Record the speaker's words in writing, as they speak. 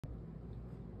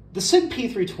The SIG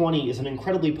P320 is an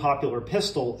incredibly popular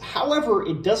pistol. However,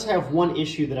 it does have one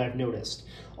issue that I've noticed.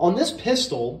 On this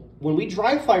pistol, when we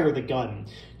dry fire the gun,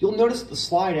 you'll notice that the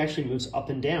slide actually moves up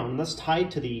and down, and that's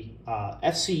tied to the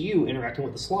FCU interacting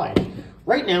with the slide.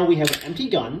 Right now, we have an empty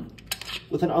gun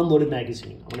with an unloaded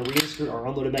magazine. I'm going to reinsert our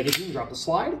unloaded magazine, drop the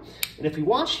slide, and if you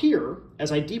watch here,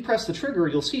 as I depress the trigger,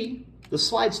 you'll see the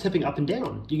slide's tipping up and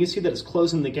down. You can see that it's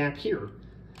closing the gap here,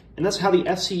 and that's how the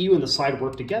FCU and the slide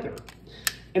work together.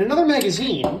 In another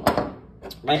magazine,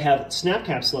 I have snap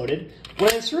caps loaded. When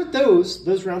I insert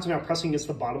those rounds are now pressing against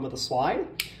the bottom of the slide.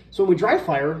 So when we dry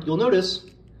fire, you'll notice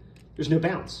there's no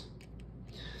bounce.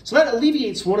 So that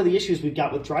alleviates one of the issues we've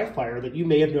got with dry fire that you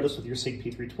may have noticed with your SIG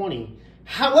P320.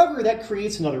 However, that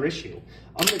creates another issue.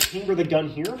 I'm going to chamber the gun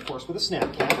here, of course, with a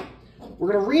snap cap.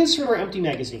 We're going to reinsert our empty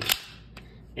magazine.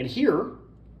 And here,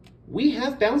 we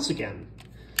have bounce again.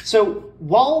 So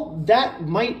while that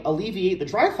might alleviate the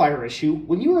dry fire issue,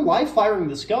 when you are live firing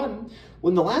this gun,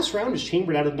 when the last round is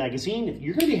chambered out of the magazine,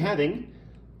 you're going to be having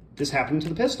this happening to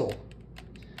the pistol.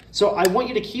 So I want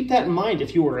you to keep that in mind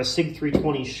if you are a SIG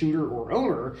 320 shooter or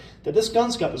owner, that this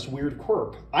gun's got this weird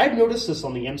quirk. I've noticed this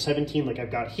on the M17 like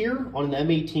I've got here, on an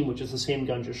M18, which is the same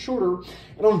gun, just shorter,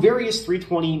 and on various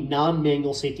 320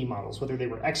 non-manual safety models, whether they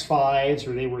were X5s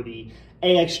or they were the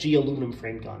AXG aluminum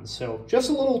frame guns. So just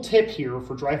a little tip here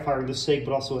for dry firing the SIG,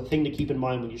 but also a thing to keep in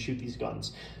mind when you shoot these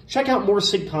guns. Check out more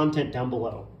SIG content down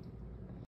below.